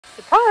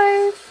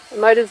Surprise! The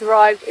motors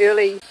arrived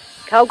early.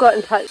 Carl got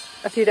in touch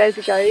a few days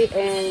ago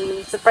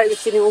and the freight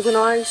was getting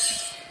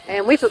organised,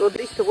 and we thought it was at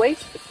least a week.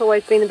 It's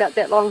always been about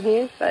that long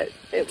here, but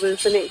it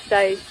was the next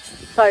day,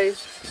 so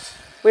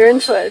we're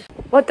into it.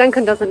 What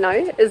Duncan doesn't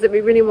know is that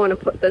we really want to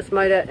put this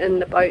motor in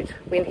the boat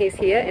when he's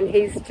here, and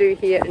he's due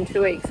here in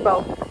 2 weeks,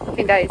 well,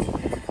 10 days.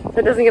 So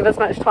it doesn't give us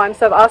much time,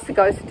 so I've asked the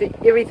guys to do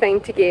everything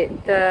to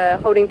get the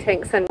holding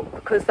tanks in,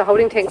 because the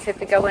holding tanks have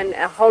to go in,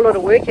 a whole lot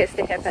of work has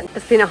to happen.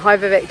 It's been a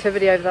hive of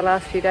activity over the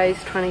last few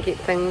days trying to get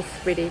things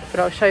ready, but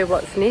I'll show you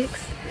what's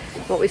next,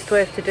 what we still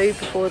have to do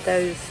before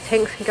those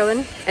tanks can go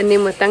in. And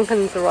then with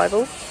Duncan's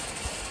arrival,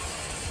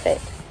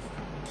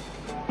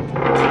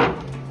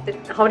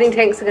 the holding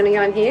tanks are going to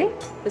go in here.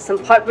 There's some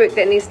pipe work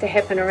that needs to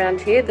happen around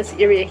here. This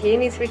area here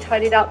needs to be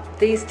tidied up.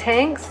 These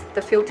tanks,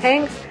 the fuel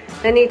tanks,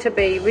 they need to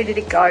be ready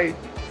to go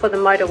for the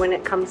motor when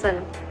it comes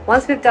in.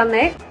 Once we've done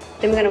that,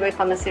 then we're going to work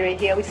on this area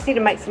here. We just need to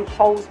make some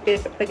holes a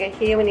bit bigger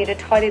here. We need to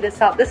tidy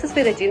this up. This is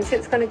where the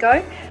genset's going to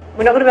go.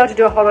 We're not going to be able to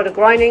do a whole lot of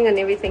grinding and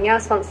everything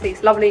else once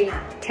these lovely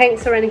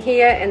tanks are in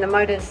here and the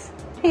motor's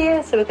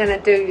here. So we're going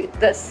to do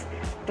this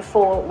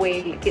before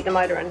we get the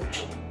motor in.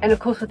 And of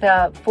course, with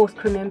our fourth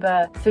crew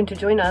member soon to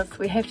join us,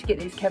 we have to get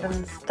these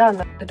cabins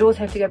done. The doors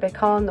have to go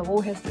back on, the wall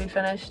has to be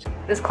finished.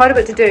 There's quite a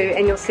bit to do,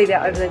 and you'll see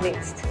that over the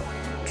next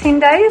 10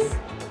 days,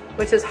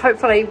 which is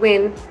hopefully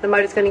when the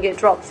motor's going to get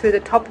dropped through the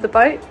top of the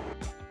boat,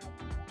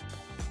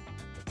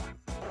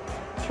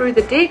 through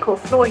the deck or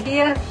floor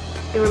here.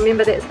 You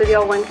remember that's where the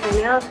old one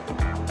came out,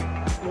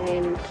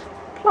 and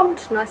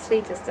plonked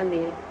nicely just in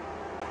there.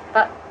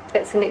 But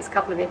that's the next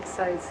couple of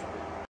episodes.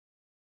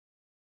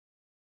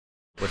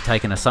 We've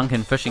taken a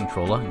sunken fishing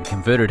trawler and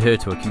converted her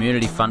to a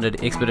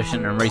community-funded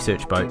expedition and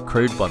research boat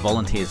crewed by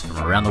volunteers from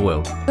around the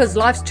world. Because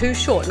life's too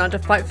short not to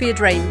fight for your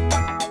dream.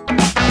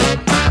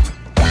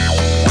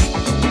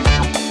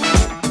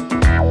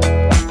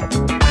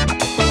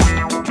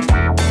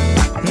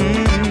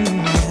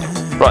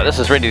 Right, this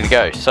is ready to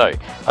go. So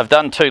I've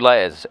done 2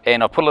 layers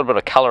and I've put a little bit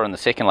of colour in the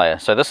second layer.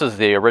 So this is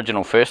the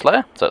original first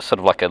layer, so it's sort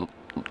of like a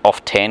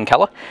off tan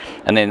colour,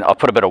 and then I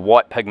put a bit of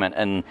white pigment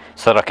in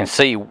so that I can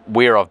see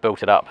where I've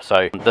built it up.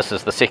 So this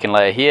is the second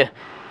layer here.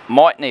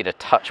 Might need a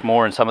touch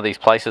more in some of these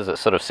places, it's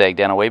sort of sagged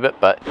down a wee bit,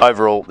 but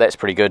overall that's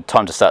pretty good.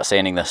 Time to start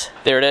sanding this.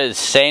 There it is,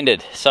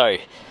 sanded. So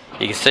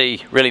you can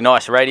see really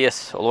nice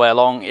radius all the way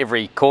along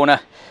every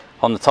corner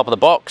on the top of the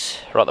box,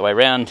 right the way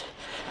around.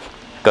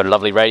 Got a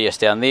lovely radius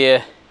down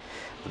there,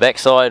 the back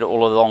side,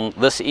 all along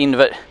this end of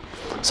it.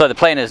 So the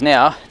plan is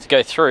now to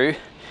go through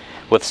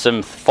with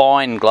some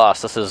fine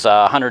glass. This is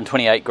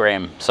 128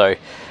 gram, so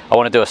I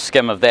want to do a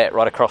skim of that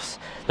right across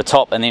the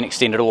top and then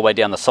extend it all the way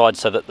down the side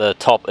so that the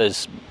top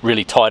is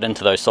really tied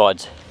into those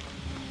sides.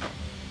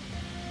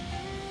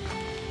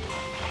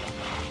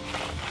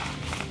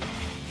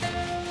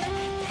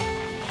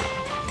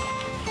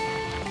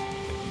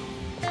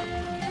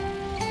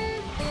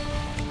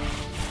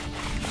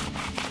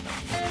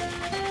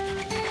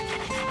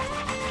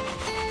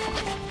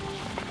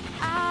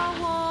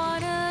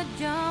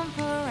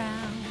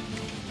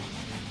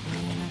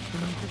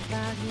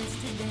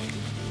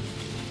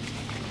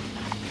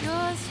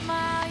 Your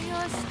smile,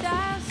 your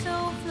style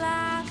so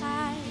fly,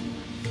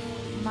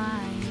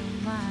 my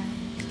oh my.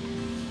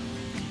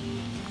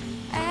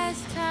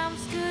 As time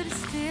stood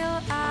still,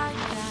 I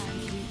got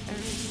the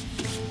urge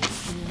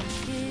to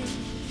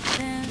kiss,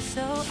 and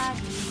so I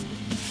did.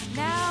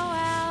 Now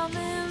I'm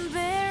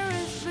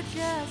embarrassed, but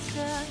just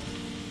a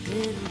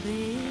little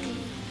bit.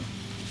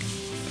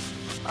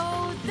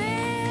 Oh,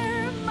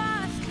 there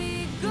must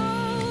be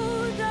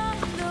gold on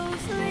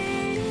those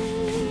lips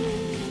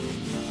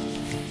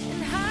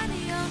and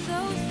honey on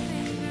those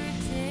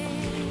fingertips.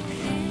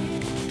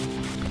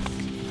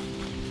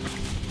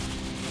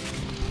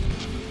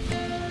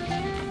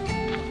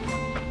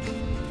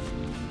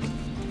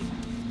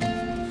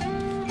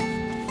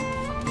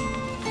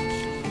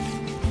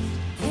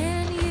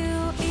 Can you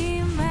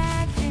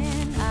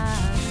imagine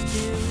us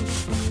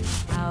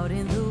two out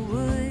in the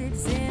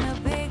woods in a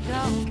big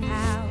old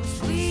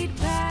house? We'd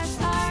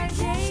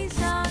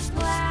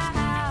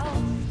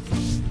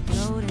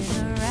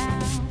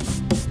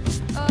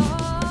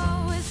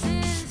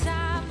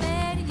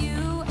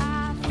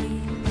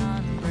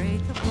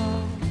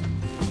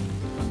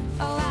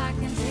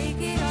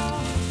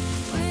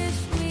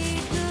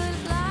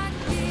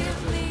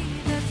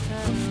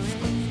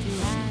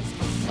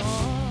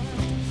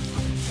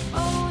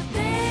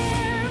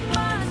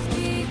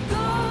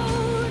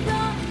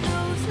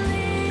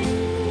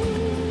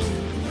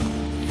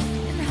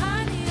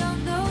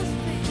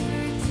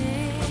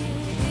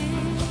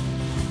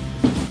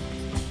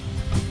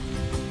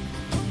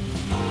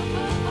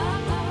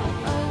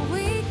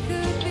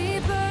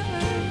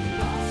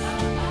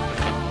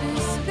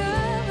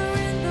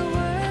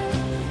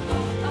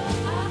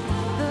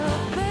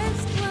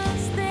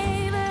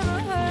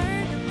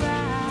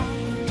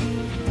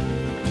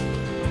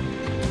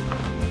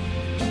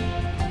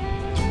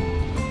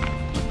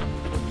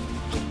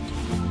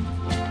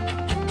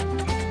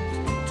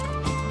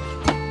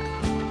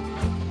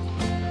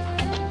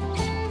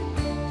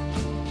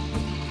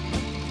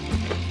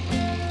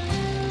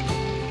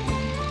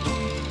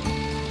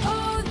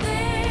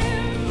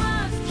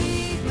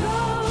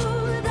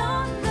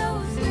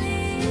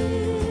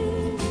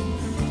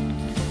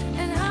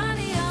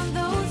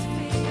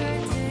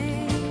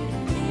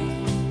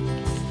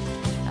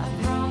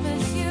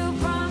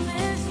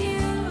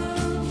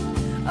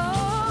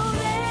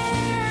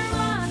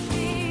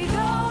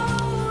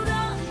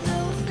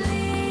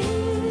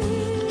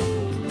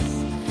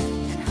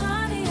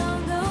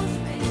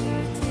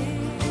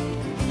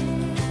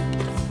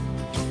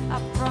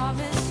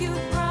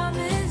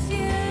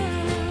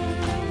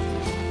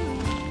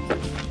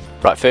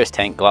Right, first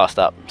tank glassed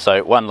up,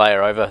 so one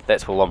layer over,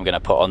 that's all I'm going to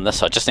put on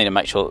this. I just need to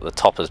make sure that the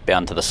top is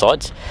bound to the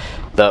sides.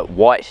 The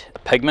white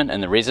pigment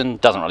in the resin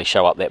doesn't really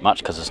show up that much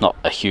because it's not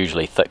a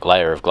hugely thick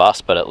layer of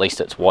glass, but at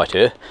least it's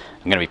whiter.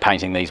 I'm going to be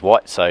painting these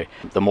white, so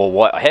the more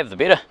white I have the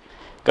better.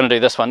 Going to do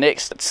this one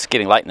next. It's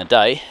getting late in the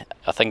day.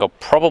 I think I'll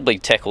probably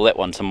tackle that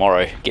one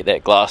tomorrow, get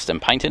that glassed and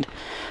painted.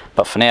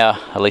 But for now,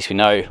 at least we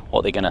know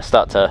what they're going to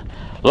start to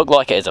look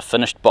like as a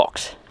finished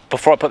box.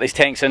 Before I put these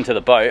tanks into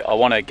the boat, I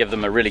want to give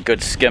them a really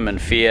good skim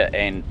and fear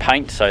and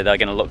paint, so they're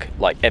going to look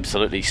like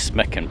absolutely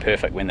smick and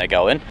perfect when they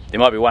go in. There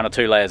might be 1 or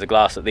 2 layers of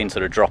glass that then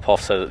sort of drop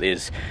off, so that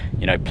there's,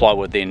 you know,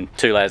 plywood, then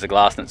 2 layers of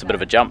glass, and it's a bit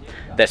of a jump.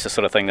 That's the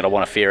sort of thing that I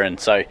want to fear in.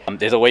 So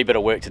there's a wee bit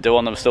of work to do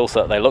on them still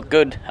so that they look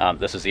good.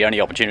 This is the only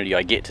opportunity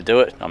I get to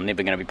do it. I'm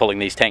never going to be pulling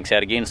these tanks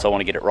out again, so I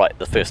want to get it right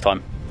the first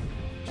time.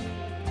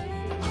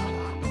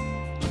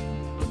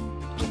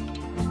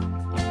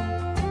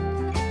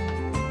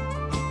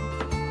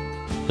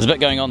 There's a bit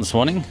going on this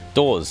morning.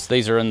 Doors,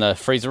 these are in the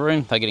freezer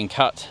room, they're getting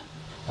cut.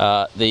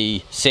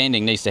 The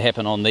sanding needs to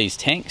happen on these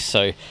tanks,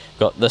 so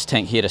got this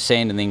tank here to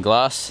sand and then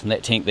glass, and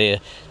that tank there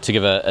to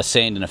give a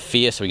sand and a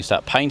fear so we can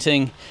start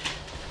painting.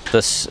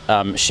 This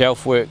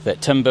shelf work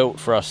that Tim built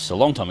for us a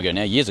long time ago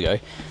now, years ago,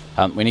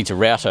 we need to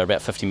router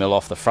about 50mm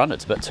off the front,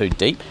 it's a bit too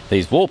deep.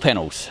 These wall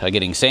panels are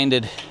getting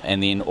sanded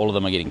and then all of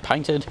them are getting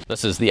painted.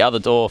 This is the other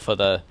door for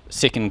the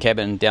second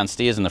cabin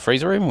downstairs in the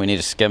freezer room. We need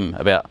to skim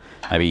about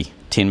maybe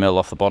 10mm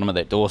off the bottom of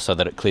that door so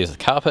that it clears the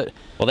carpet.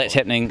 While that's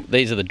happening,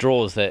 these are the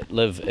drawers that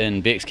live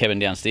in Birk's cabin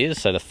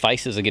downstairs, so the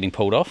faces are getting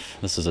pulled off.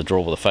 This is a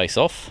drawer with the face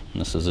off, and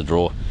this is a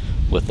drawer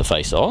with the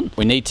face on.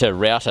 We need to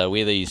router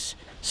where these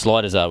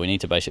sliders are. We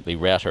need to basically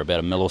router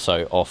about 1mm or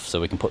so off so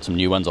we can put some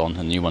new ones on,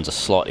 and the new ones are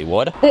slightly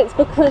wider. That's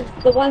because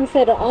the ones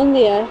that are on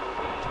there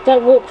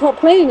don't work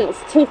properly and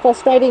it's too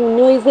frustrating,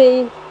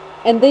 noisy,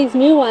 and these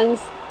new ones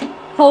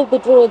hold the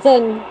drawers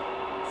in,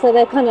 so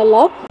they kind of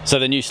lock. So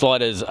the new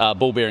sliders are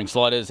ball bearing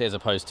sliders as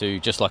opposed to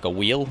just like a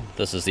wheel.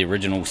 This is the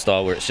original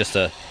style where it's just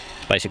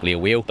basically a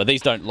wheel, but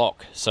these don't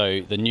lock,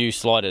 so the new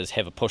sliders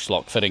have a push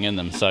lock fitting in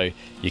them, so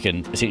you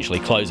can essentially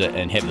close it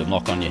and have them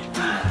lock on you.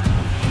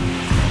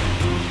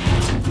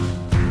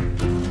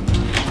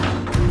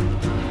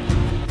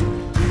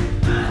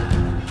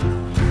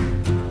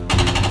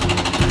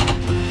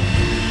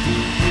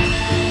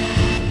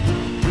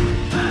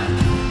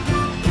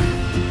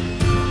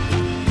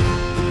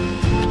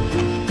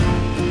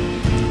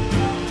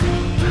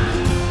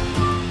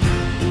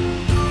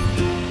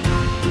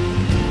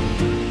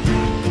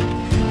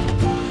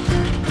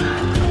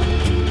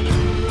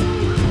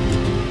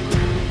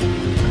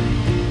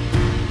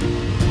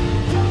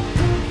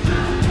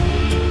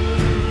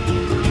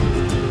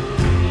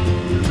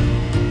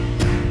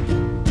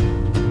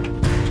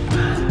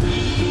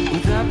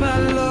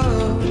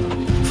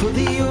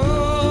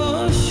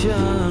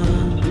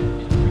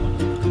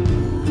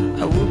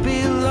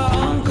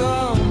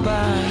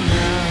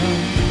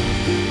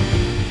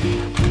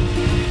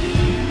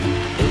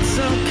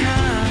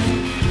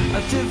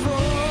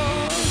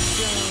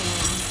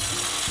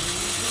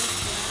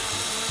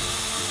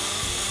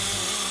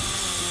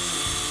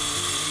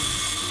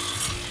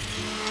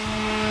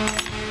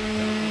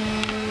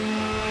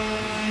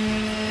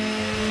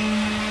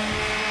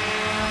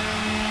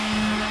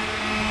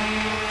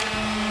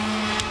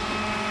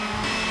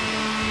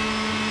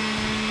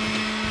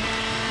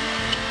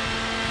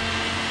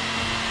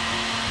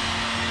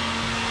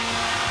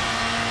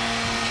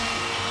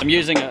 I'm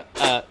using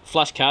a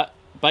flush cut.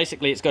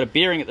 Basically it's got a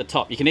bearing at the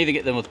top. You can either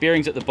get them with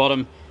bearings at the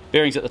bottom,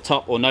 bearings at the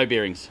top, or no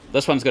bearings.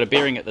 This one's got a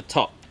bearing at the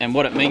top, and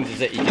what it means is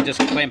that you can just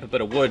clamp a bit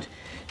of wood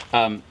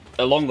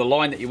along the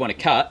line that you want to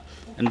cut,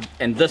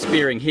 and this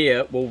bearing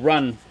here will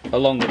run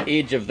along the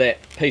edge of that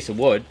piece of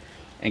wood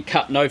and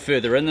cut no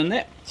further in than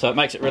that. So it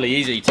makes it really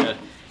easy to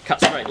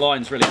cut straight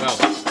lines really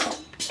well.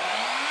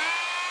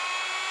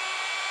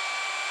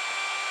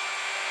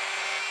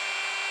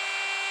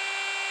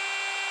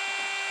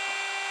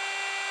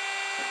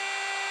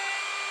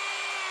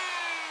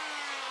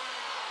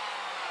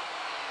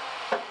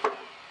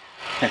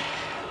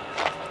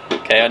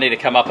 Okay, I need to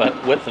come up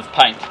a width of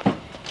paint.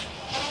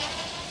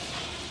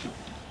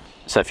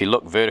 So if you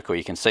look vertical,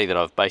 you can see that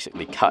I've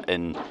basically cut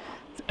in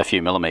a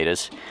few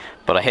millimeters,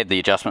 but I had the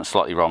adjustment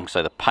slightly wrong,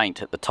 so the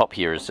paint at the top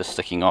here is just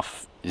sticking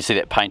off. You see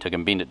that paint? I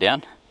can bend it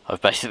down.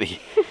 I've basically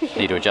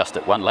need to adjust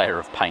it 1 layer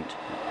of paint.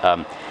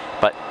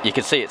 But you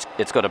can see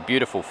it's got a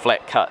beautiful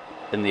flat cut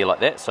in there like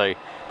that, so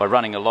by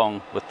running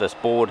along with this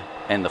board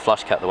and the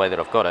flush cut the way that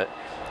I've got it,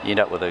 you end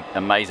up with an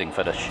amazing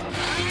finish.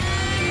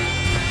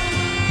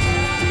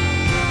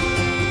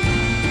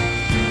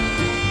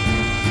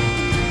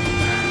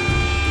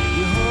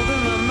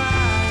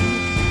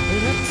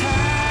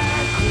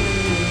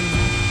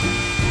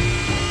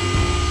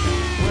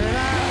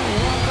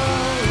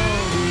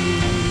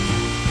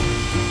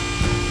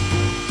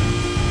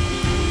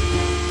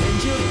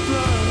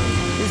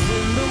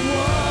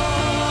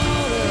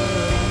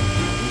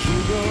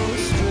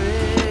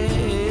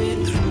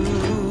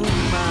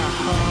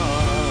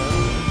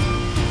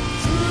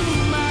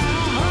 Through my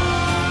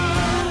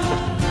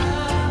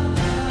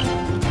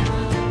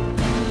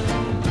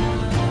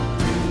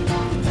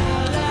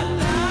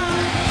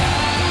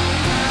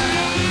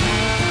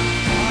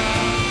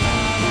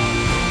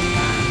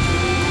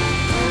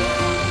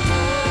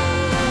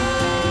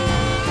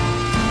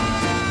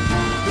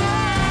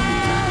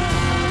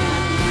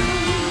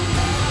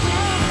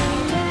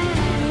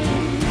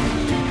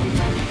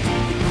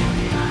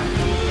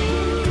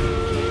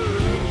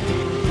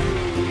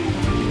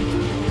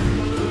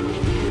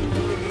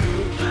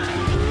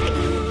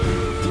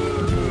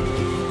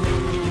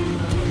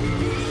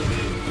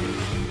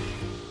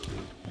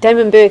Dame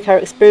and Birk are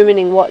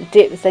experimenting what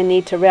depths they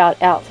need to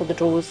route out for the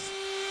drawers.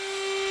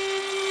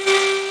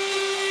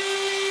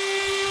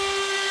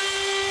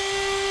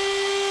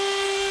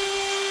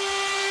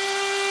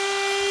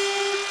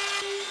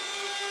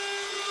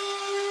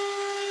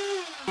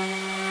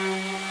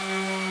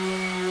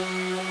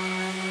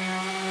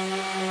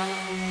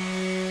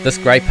 This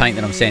grey paint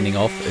that I'm sanding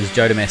off is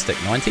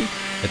Jodomastic 90.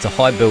 It's a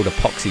high build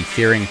epoxy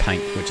fairing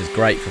paint which is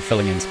great for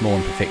filling in small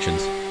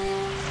imperfections.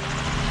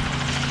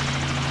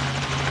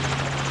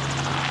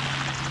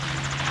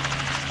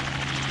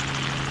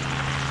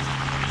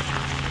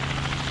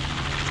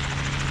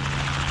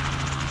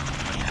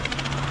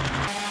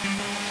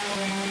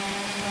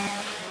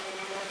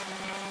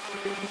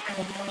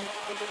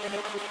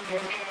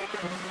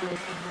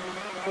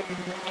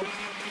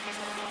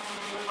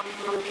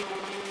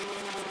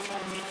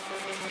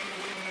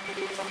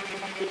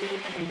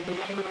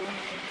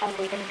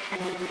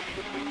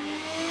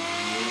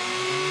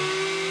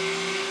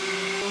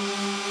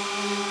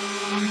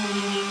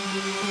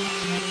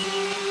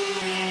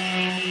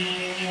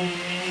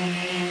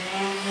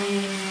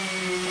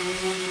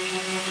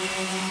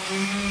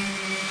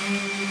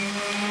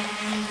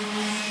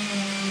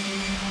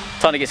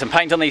 Time to get some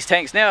paint on these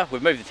tanks now.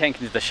 We've moved the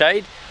tank into the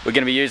shade. We're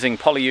going to be using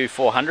Polyurethane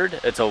 400.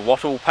 It's a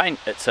wattle paint.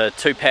 It's a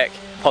 2-pack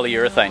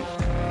polyurethane.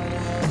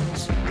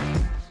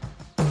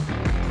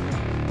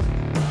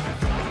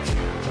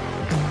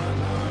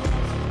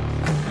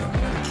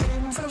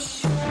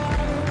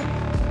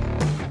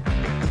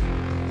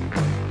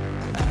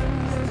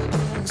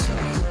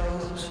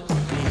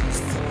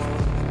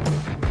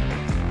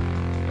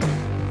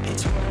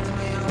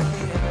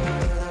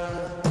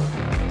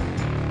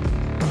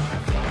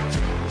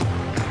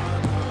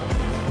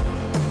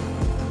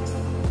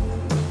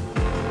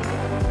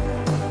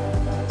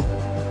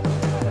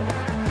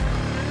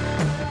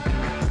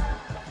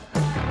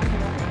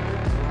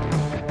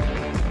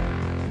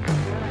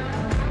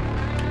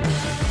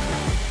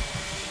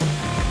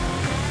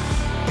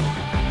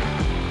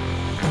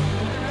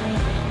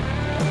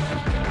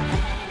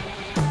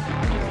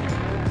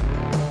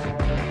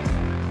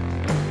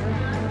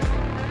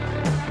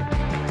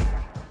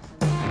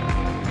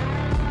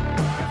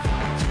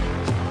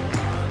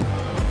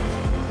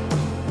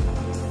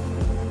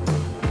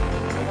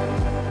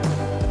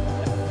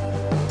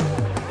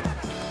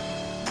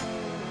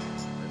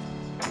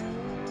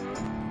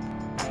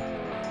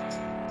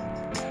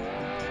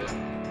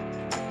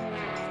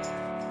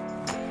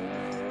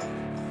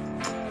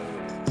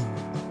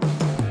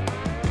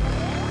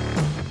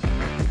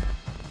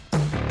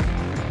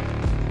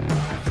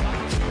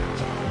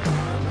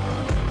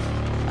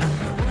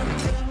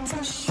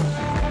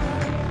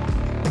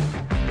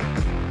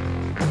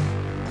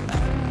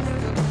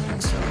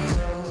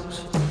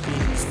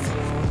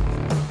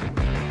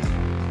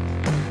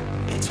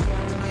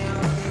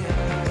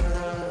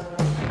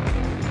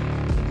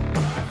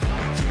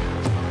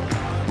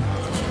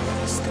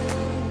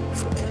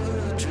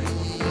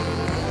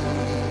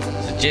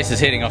 Jess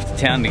is heading off to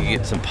town to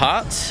get some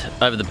parts.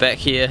 Over the back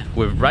here,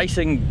 we're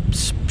racing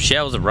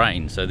showers of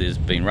rain, so there's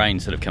been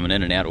rain sort of coming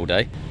in and out all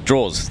day.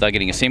 Drawers, they're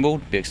getting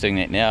assembled. Birk's doing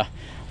that now.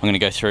 I'm going to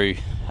go through,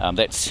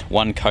 that's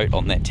one coat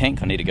on that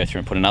tank. I need to go through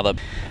and put another.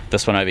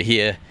 This one over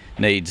here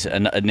needs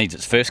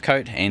its first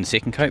coat and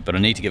second coat, but I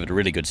need to give it a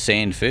really good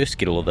sand first,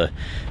 get all of the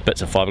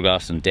bits of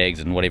fiberglass and dags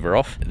and whatever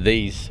off.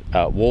 These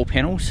wall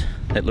panels,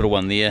 that little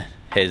one there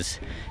has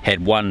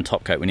had one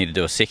top coat. We need to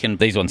do a second.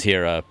 These ones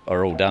here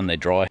are all done, they're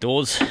dry.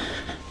 Doors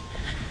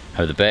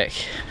over the back,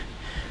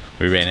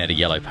 we ran out of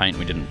yellow paint.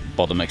 We didn't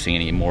bother mixing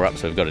any more up,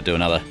 so we've got to do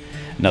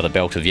another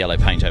belt of yellow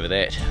paint over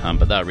that,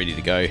 but they're ready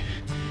to go.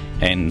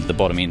 And the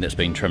bottom end that's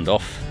been trimmed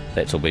off,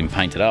 that's all been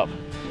painted up.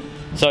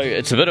 So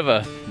it's a bit of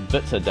a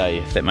bits a day,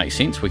 if that makes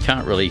sense. We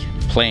can't really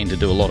plan to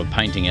do a lot of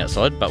painting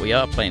outside, but we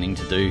are planning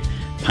to do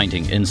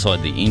painting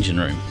inside the engine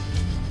room.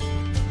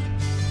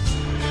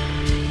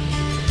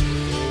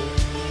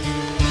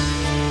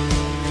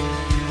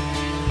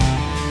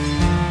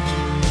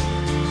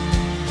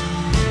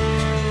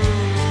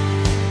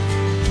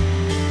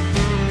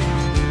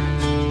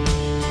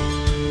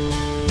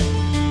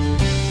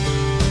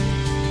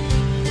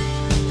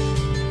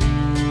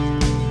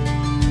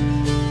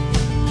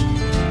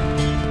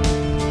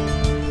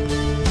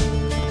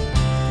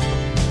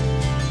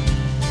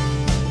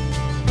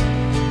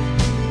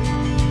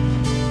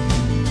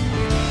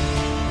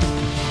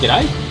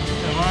 G'day.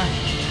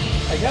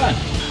 How you going?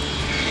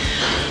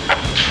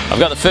 I've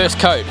got the first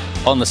coat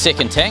on the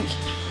second tank,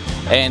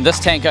 and this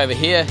tank over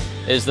here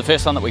is the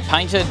first one that we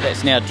painted.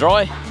 That's now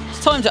dry.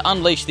 It's time to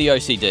unleash the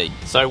OCD.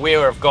 So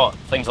where I've got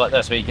things like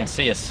this where you can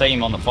see a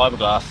seam on the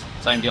fiberglass,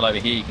 same deal over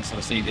here, you can sort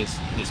of see there's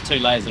two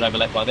layers that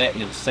overlap by that,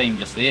 and there's a seam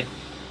just there,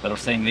 little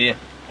seam there.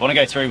 I want to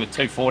go through with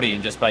 240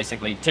 and just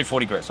basically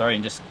 240 grit, sorry,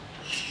 and just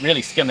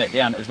really skim that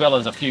down, as well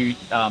as a few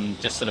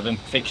just sort of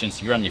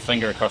imperfections. You run your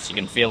finger across, you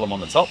can feel them on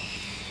the top.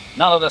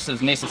 None of this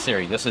is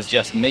necessary. This is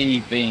just me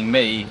being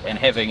me and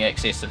having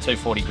access to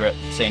 240 grit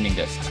sanding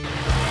discs.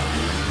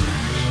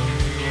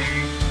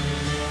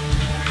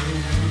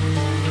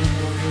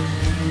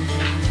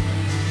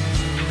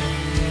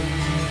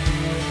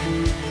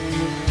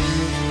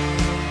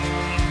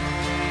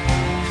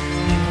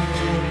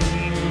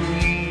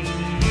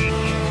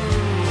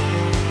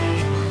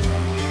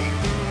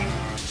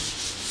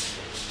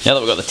 Now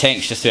that we've got the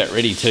tanks just about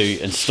ready to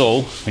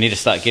install, we need to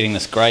start getting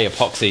this grey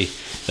epoxy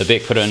that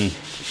Beck put in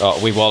a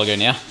wee while ago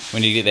now.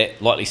 We need to get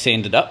that lightly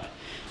sanded up,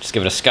 just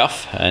give it a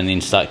scuff, and then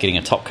start getting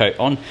a top coat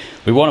on.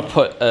 We want to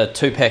put a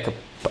 2-pack of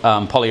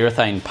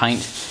polyurethane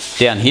paint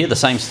down here, the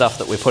same stuff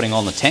that we're putting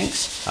on the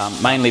tanks,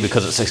 mainly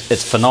because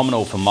it's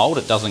phenomenal for mould.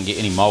 It doesn't get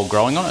any mould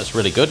growing on it, it's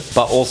really good.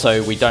 But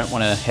also we don't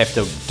want to have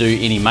to do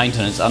any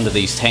maintenance under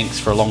these tanks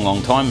for a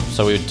long time,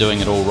 so we're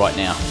doing it all right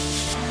now.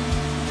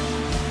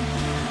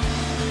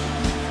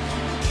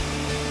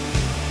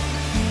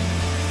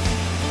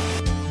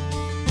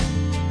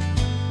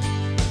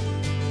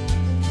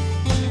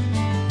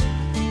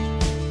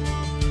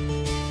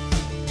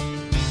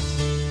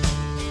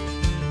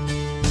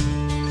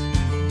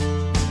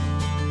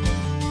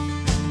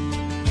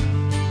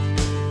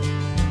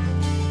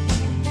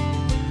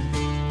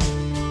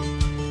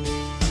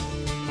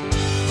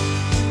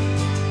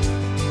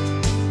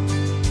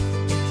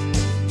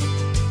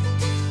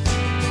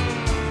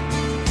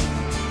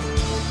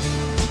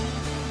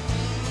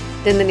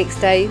 Then the next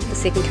day, the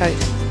second coat.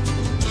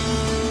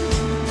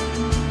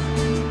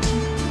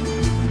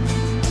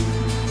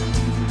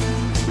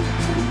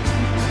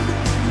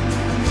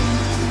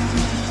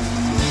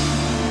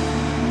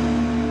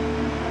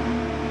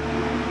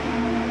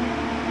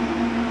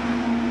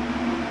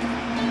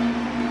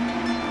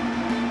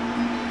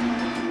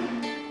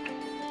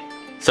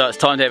 So it's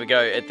time to have a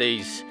go at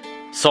these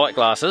sight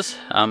glasses.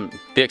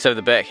 Birk's over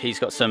the back, he's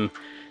got some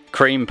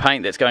cream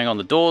paint that's going on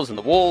the doors and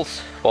the walls.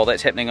 While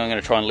that's happening, I'm going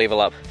to try and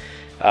level up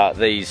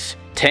these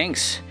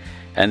tanks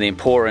and then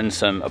pour in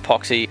some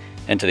epoxy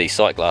into these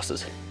sight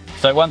glasses.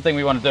 So one thing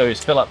we want to do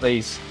is fill up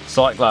these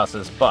sight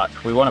glasses,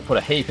 but we want to put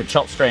a heap of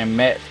chop strand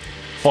mat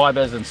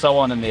fibres and so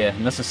on in there,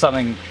 and this is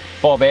something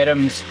Bob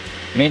Adams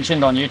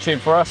mentioned on YouTube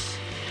for us.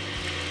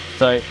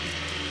 So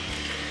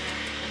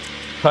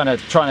kind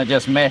of trying to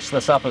just mash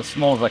this up as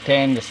small as I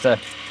can, just to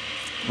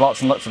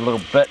lots and lots of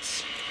little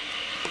bits.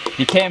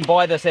 You can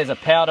buy this as a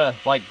powder,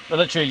 like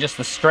literally just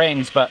the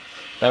strands, but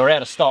they were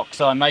out of stock,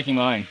 so I'm making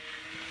my own.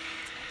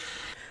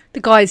 The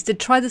guys did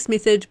try this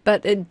method,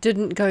 but it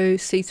didn't go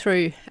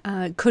see-through.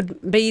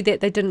 Could be that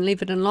they didn't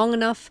leave it in long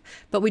enough,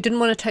 but we didn't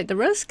want to take the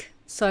risk,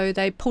 so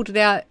they pulled it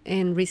out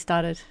and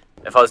restarted.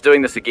 If I was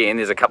doing this again,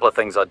 there's a couple of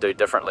things I'd do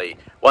differently.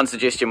 One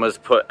suggestion was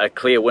put a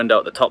clear window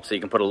at the top so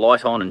you can put a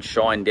light on and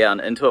shine down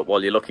into it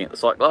while you're looking at the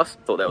sight glass.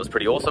 Thought that was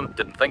pretty awesome,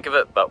 didn't think of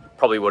it, but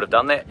probably would have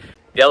done that.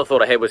 The other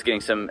thought I had was getting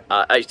some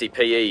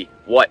HDPE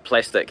white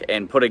plastic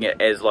and putting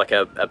it as like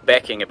a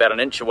backing about an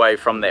inch away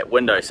from that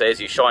window, so as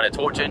you shine a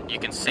torch in, you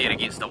can see it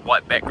against the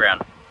white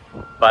background.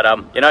 But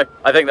you know,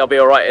 I think they'll be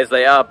alright as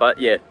they are, but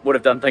yeah, would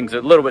have done things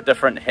a little bit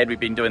different had we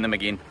been doing them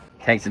again.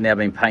 Tanks have now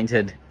been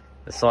painted,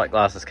 the sight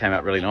glasses came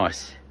out really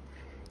nice.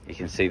 You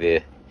can see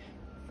they're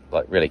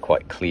like really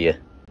quite clear.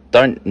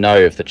 Don't know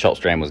if the chop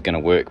strand was going to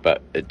work,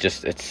 but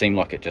it seemed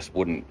like it just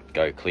wouldn't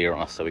go clear on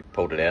us, so we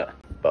pulled it out.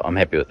 But I'm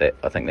happy with that.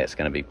 I think that's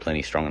going to be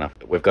plenty strong enough.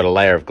 We've got a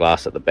layer of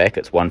glass at the back,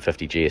 it's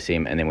 150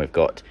 GSM, and then we've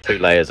got 2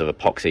 layers of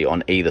epoxy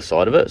on either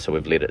side of it. So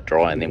we've let it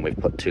dry, and then we've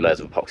put 2 layers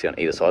of epoxy on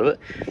either side of it.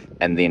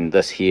 And then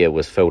this here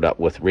was filled up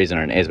with resin,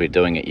 and as we're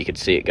doing it, you could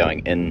see it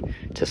going in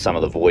to some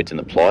of the voids in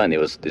the ply, and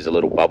there's a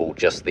little bubble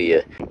just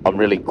there. I'm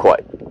really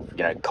quite,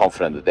 you know,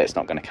 confident that that's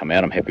not going to come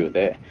out. I'm happy with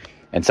that.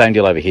 And same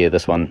deal over here,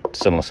 this one,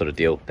 similar sort of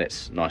deal,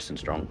 that's nice and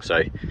strong.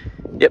 So,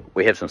 yep,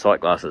 we have some sight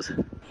glasses.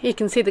 You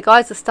can see the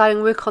guys are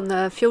starting work on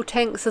the fuel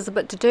tanks. There's a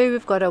bit to do.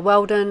 We've got to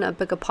weld in a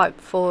bigger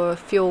pipe for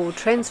fuel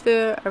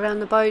transfer around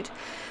the boat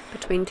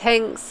between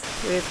tanks.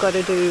 We've got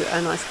to do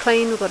a nice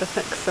clean. We've got to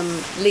fix some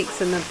leaks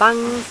in the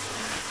bungs.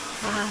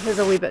 There's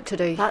a wee bit to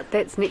do, but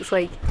that's next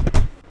week.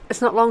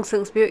 It's not long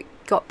since Birk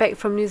got back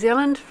from New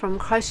Zealand, from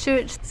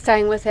Christchurch,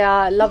 staying with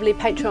our lovely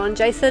Patreon,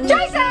 Jason.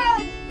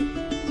 Jason!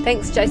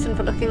 Thanks, Jason,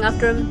 for looking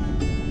after him.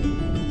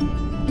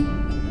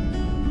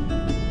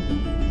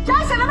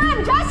 Jason, I'm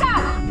in!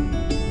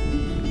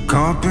 Jason!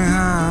 Caught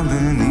behind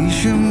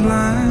Venetian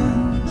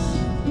blinds,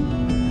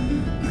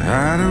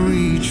 out of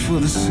reach for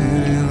the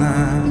city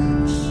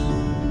lights.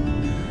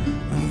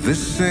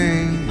 This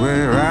ain't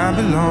where I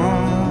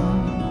belong.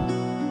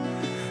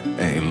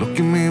 Hey, look at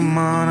me,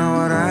 man,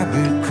 what I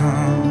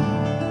become.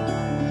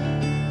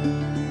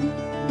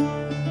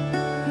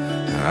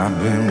 I've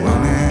been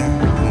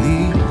running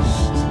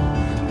east,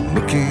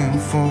 looking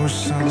for a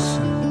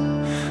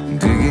sunset,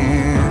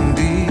 digging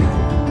deep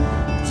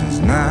since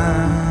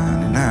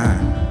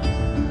 '99.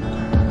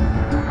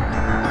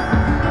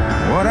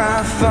 What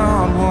I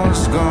thought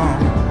was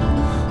gone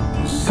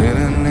was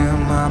sitting in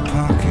my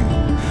pocket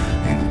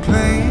in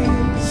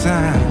plain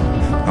sight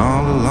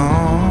all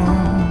along.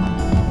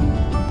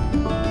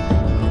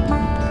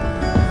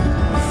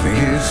 I think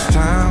it's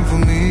time for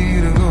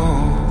me to go,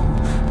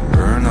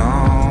 burn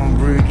all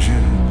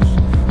bridges.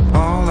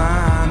 All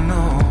I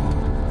know,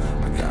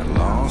 I got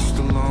lost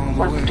along the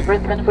way. Welcome to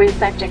Brisbane. For your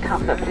safety and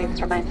comfort,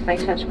 please remain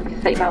seated with your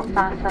seatbelt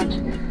fastened.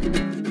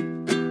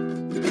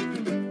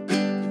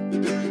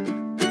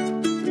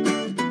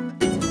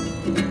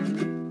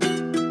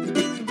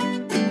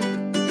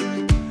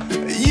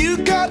 You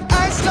got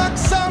ice like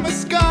summer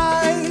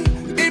skies,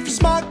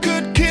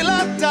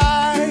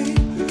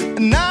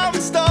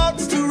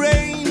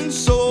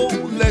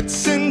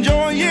 let's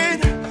enjoy it.